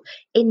people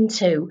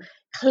into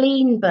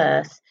clean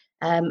birth,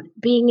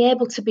 being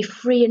able to be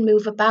free and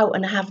move about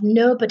and have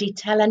nobody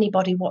tell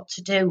anybody what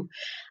to do,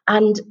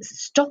 and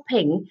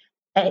stopping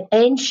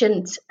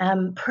ancient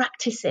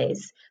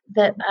practices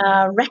that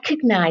are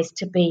recognised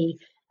to be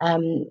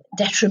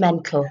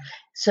detrimental.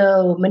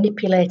 So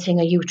manipulating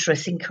a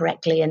uterus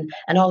incorrectly and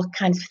all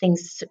kinds of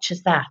things such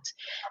as that.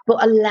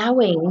 But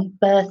allowing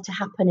birth to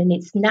happen in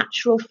its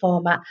natural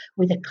format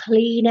with a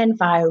clean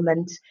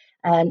environment,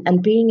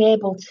 and being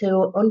able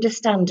to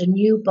understand a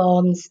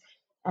newborn's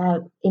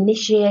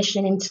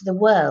initiation into the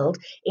world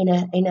in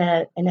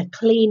a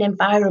clean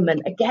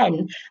environment,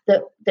 again,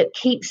 that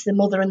keeps the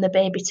mother and the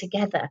baby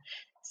together.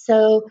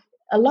 So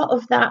a lot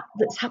of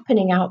that's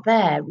happening out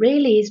there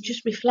really is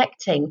just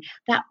reflecting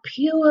that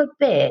pure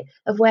bit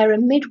of where a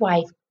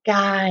midwife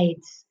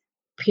guides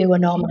pure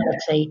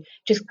normality,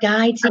 just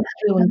guides it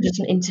through and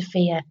doesn't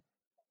interfere.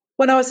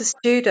 When I was a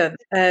student,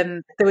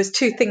 there was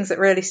two things that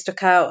really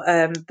stuck out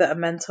that a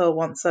mentor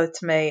once said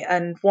to me.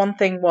 And one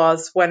thing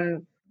was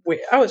when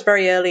I was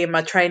very early in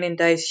my training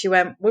days, she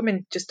went,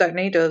 women just don't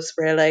need us,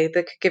 really.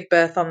 They could give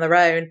birth on their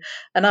own.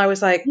 And I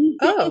was like,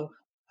 oh,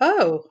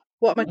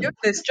 what am I doing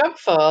this job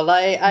for?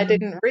 Like, I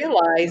didn't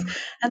realise.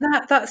 And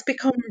that's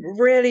become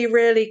really,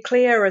 really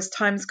clear as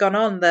time's gone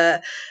on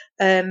that,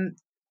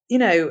 you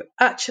know,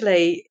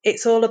 actually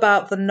it's all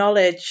about the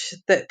knowledge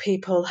that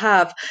people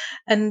have.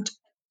 And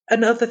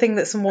another thing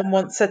that someone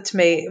once said to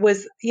me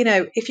was, you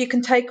know, if you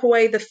can take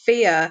away the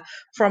fear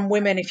from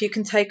women, if you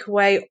can take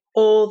away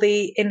all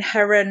the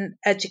inherent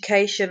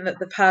education that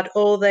they've had,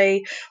 all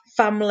the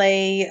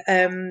family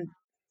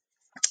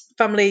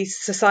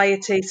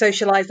society,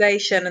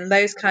 socialization and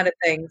those kind of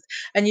things,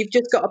 and you've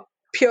just got a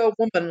pure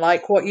woman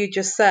like what you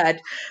just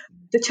said,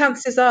 the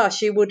chances are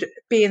she would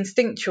be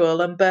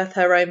instinctual and birth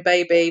her own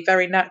baby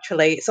very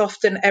naturally. It's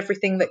often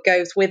everything that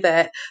goes with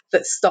it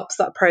that stops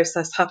that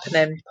process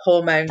happening,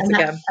 hormones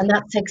again. And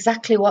that's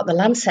exactly what the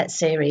Lancet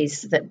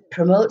series that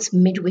promotes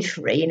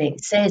midwifery, and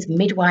it says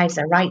midwives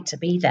are right to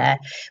be there,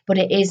 but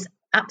it is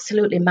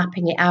absolutely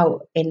mapping it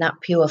out in that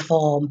pure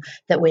form,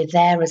 that we're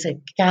there as a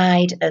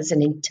guide, as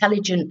an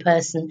intelligent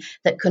person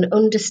that can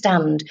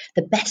understand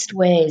the best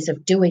ways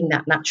of doing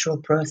that natural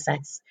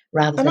process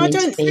rather than interfering. And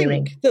I don't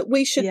think that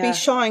we should be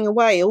shying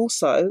away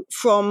also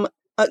from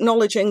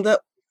acknowledging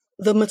that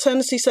the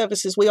maternity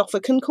services we offer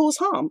can cause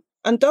harm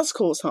and does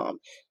cause harm.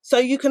 So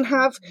you can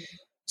have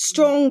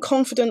strong,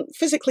 confident,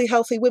 physically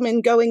healthy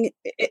women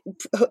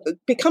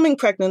becoming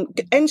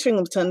pregnant, entering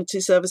the maternity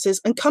services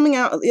and coming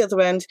out at the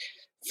other end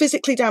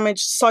physically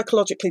damaged,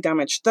 psychologically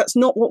damaged. That's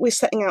not what we're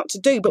setting out to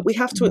do, but we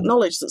have to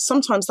acknowledge that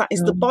sometimes that is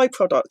the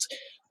byproduct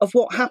of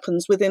what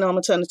happens within our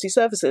maternity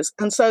services.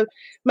 And so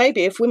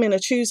maybe if women are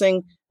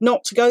choosing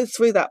not to go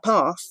through that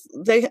path,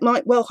 they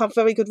might well have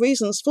very good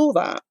reasons for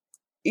that.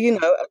 You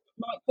know, it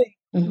might be.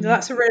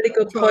 That's a really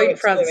good point,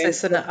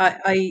 Frances, and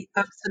I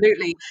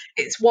absolutely,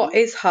 it's what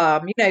is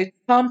harm. You know,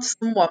 harm to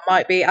someone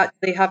might be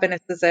actually having a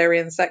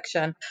cesarean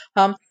section.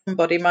 Harm to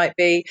somebody might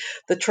be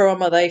the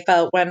trauma they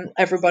felt when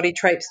everybody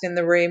traipsed in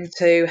the room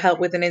to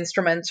help with an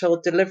instrumental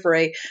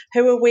delivery.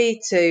 Who are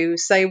we to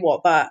say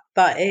what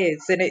that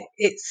is? And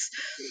it's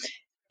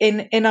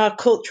in our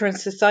culture and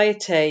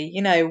society,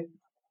 you know,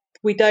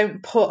 we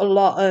don't put a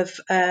lot of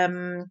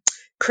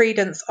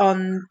credence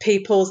on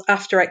people's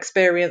after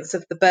experience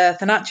of the birth,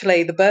 and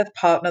actually the birth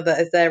partner that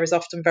is there is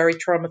often very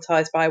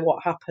traumatized by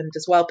what happened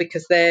as well,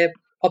 because they're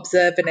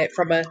observing it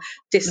from a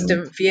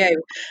distant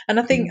view. And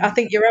I think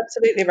you're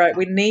absolutely right.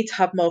 We need to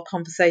have more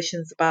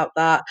conversations about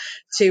that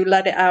to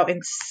let it out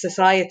into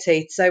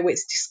society so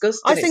it's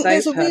discussed. I think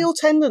there's a real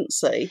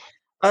tendency,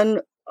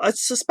 and I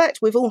suspect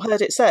we've all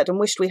heard it said and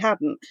wished we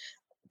hadn't,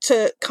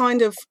 to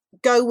kind of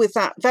go with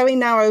that very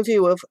narrow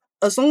view of,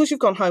 as long as you've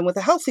gone home with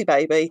a healthy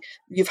baby,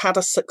 you've had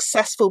a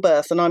successful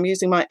birth. And I'm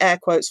using my air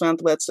quotes around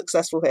the word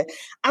successful here.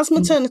 As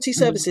maternity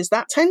services,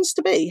 that tends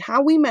to be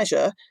how we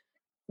measure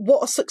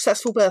what a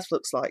successful birth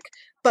looks like.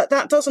 But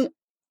that doesn't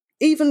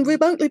even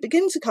remotely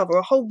begin to cover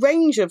a whole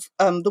range of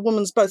the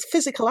woman's both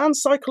physical and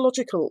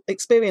psychological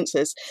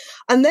experiences.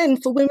 And then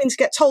for women to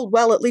get told,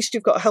 well, at least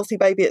you've got a healthy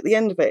baby at the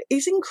end of it,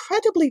 is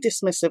incredibly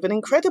dismissive and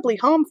incredibly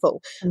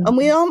harmful. And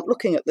we aren't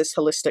looking at this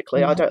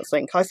holistically, I don't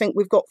think. I think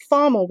we've got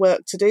far more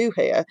work to do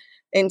here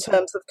in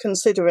terms of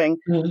considering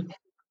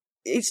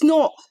it's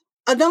not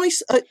a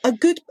nice,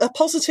 a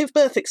positive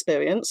birth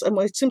experience, and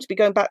we seem to be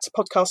going back to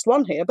podcast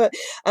 1 here, but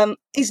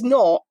is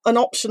not an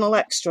optional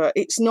extra.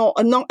 It's not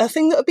a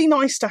thing that would be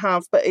nice to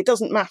have, but it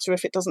doesn't matter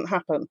if it doesn't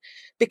happen,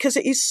 because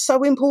it is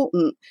so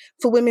important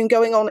for women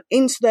going on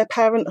into their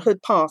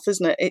parenthood path,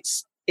 isn't it?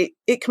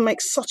 It can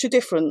make such a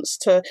difference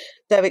to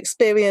their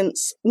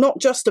experience, not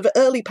just of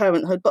early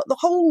parenthood, but the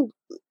whole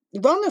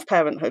run of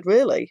parenthood,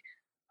 really.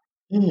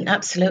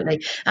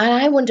 Absolutely. And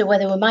I wonder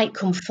whether we might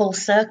come full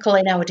circle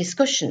in our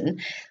discussion,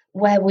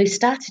 where we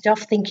started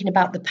off thinking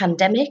about the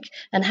pandemic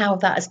and how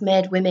that has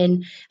made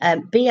women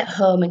be at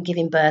home and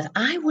giving birth.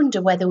 I wonder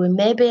whether we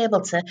may be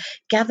able to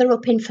gather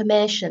up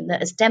information that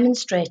has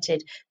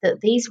demonstrated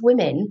that these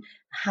women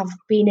have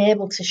been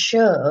able to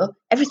show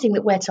everything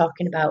that we're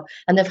talking about,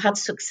 and they've had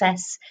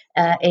success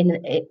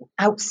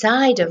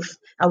outside of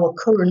our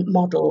current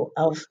model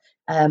of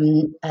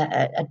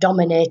a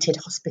dominated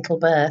hospital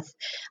birth,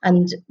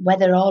 and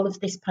whether all of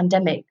this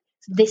pandemic,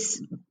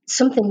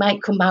 something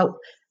might come out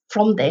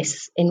from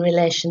this in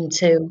relation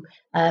to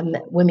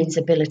women's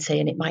ability,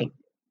 and it might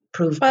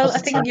prove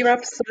positive. I think you're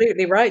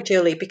absolutely right,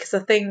 Julie, because I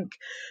think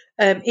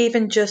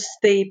even just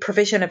the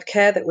provision of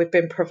care that we've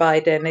been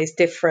providing is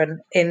different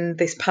in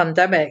this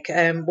pandemic.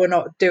 We're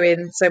not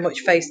doing so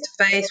much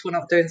face-to-face, we're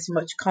not doing so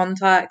much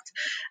contact,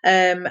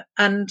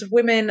 and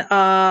women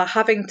are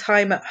having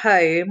time at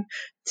home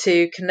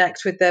to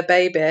connect with their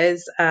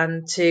babies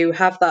and to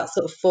have that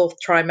sort of 4th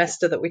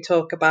trimester that we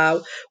talk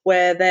about,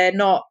 where they're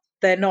not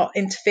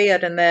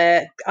interfered and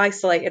they're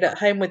isolated at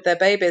home with their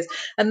babies.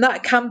 And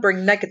that can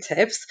bring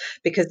negatives,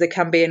 because there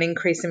can be an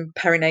increase in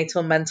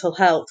perinatal mental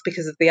health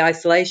because of the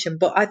isolation.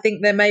 But I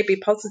think there may be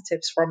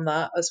positives from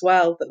that as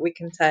well that we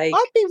can take.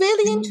 I'd be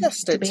really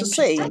interested to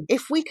see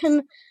if we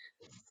can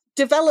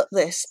develop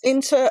this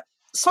into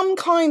some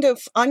kind of,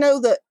 I know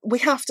that we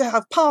have to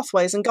have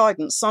pathways and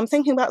guidance, so I'm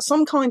thinking about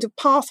some kind of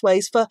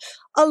pathways for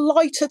a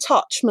lighter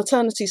touch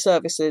maternity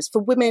services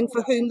for women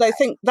for whom they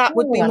think that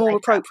would be more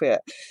appropriate.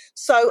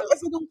 So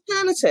as an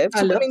alternative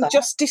to women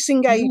just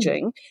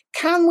disengaging,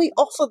 can we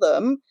offer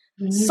them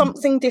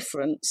something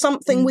different,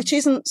 something which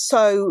isn't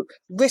so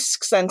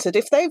risk-centred?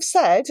 If they've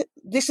said,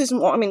 this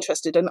isn't what I'm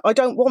interested in, I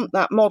don't want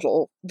that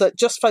model that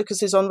just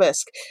focuses on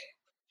risk,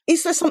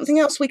 is there something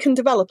else we can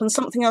develop and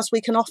something else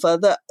we can offer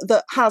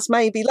that has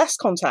maybe less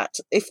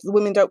contact if the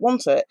women don't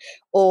want it,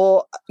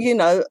 or, you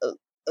know,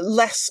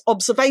 less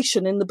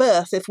observation in the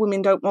birth if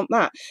women don't want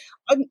that?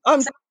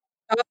 I'm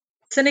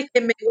cynic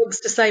in me wants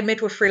to say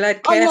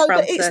midwifery-led care, I know,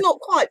 Frances. but it's not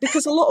quite,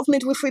 because a lot of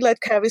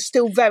midwifery-led care is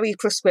still very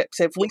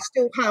prescriptive. We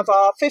still have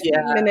our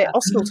 15-minute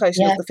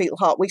auscultation of the fetal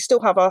heart. We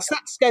still have our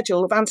set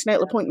schedule of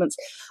antenatal appointments.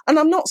 And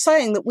I'm not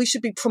saying that we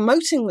should be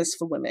promoting this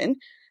for women,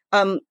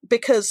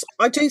 because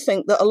I do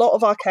think that a lot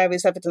of our care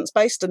is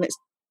evidence-based and it's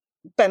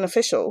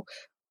beneficial.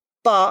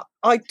 But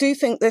I do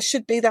think there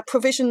should be that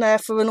provision there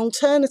for an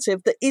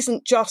alternative that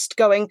isn't just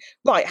going,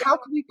 right, how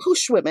can we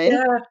push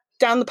women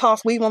down the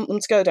path we want them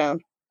to go down?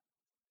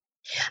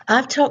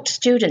 I've talked to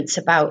students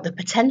about the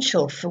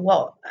potential for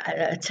what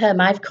a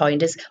term I've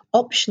coined as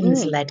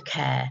options-led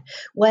care,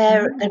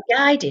 where they're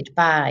guided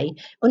by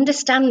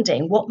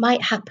understanding what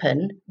might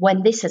happen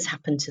when this has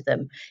happened to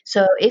them.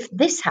 So if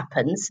this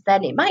happens,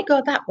 then it might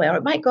go that way or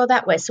it might go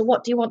that way. So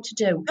what do you want to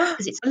do?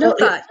 Because it's I love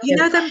totally that. You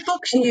know them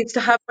books you used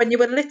to have when you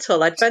were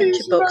little, adventure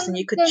Choose your books, own and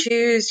you could adventure.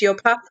 choose your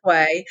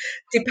pathway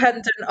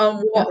dependent on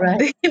what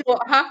right.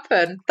 what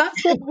happened.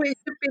 That's what we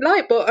should be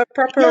like, but a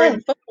proper Yeah, well,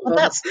 informed.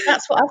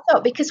 that's what I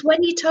thought. Because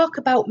when you talk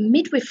about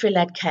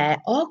midwifery-led care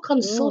or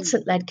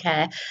consultant-led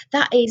care,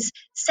 that is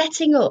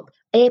setting up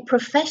a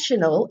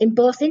professional in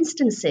both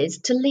instances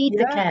to lead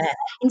the care. Yes.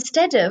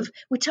 Instead of,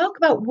 we talk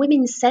about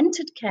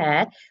women-centered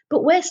care,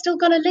 but we're still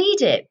going to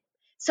lead it.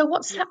 So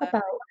what's that Yeah.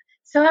 about?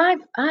 So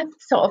I've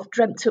sort of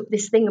dreamt up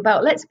this thing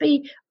about let's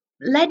be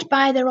led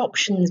by their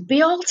options,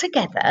 be all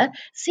together,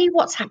 see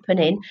what's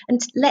happening, and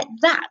let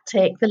that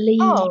take the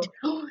lead.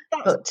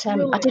 That's But I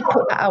brilliant. did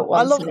put that out I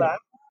once. love that.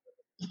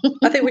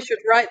 I think we should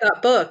write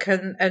that book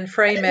and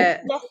frame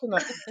it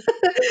Definitely.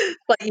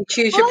 like you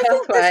choose Well, your I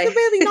think this is pathway. a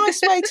really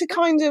nice way to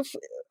kind of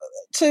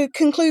to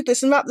conclude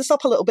this and wrap this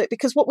up a little bit,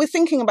 because what we're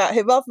thinking about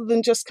here, rather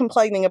than just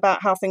complaining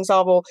about how things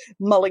are or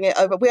mulling it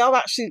over, we are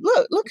actually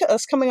look at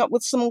us coming up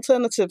with some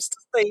alternatives to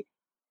see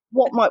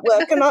what might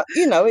work. And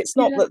it's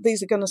not that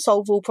these are going to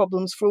solve all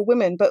problems for all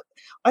women, but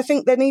I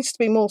think there needs to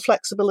be more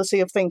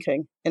flexibility of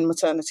thinking in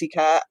maternity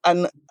care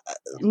and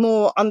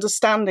more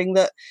understanding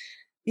that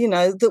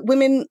that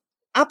women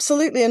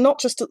absolutely are not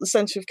just at the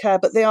centre of care,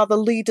 but they are the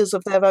leaders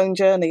of their own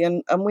journey,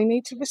 and we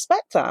need to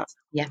respect that.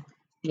 Yeah,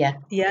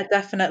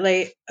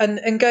 definitely.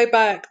 And go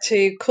back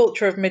to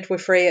culture of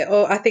midwifery.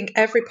 Or I think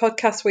every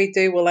podcast we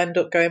do will end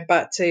up going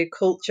back to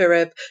culture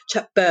of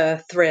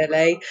birth,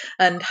 really,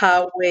 and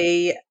how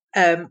we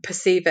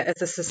perceive it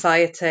as a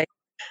society.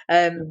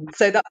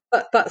 So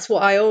that's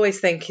what I always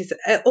think is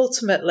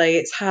ultimately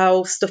it's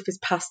how stuff is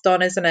passed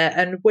on, isn't it?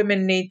 And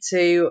women need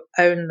to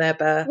own their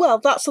birth. Well,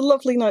 that's a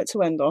lovely note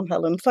to end on,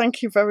 Helen.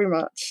 Thank you very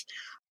much.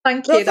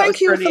 Thank Well, you. That was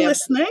thank you for brilliant.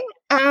 listening,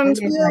 and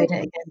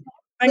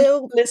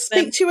we'll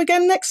speak to you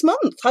again next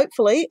month,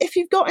 hopefully. If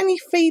you've got any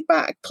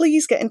feedback,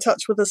 please get in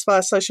touch with us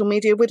via social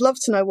media. We'd love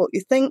to know what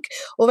you think,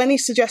 or any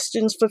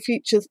suggestions for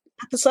future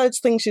episodes,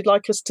 things you'd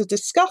like us to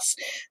discuss,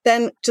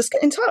 then just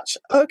get in touch.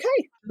 Okay.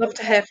 Love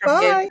to hear from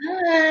Bye.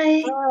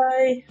 you.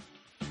 Bye.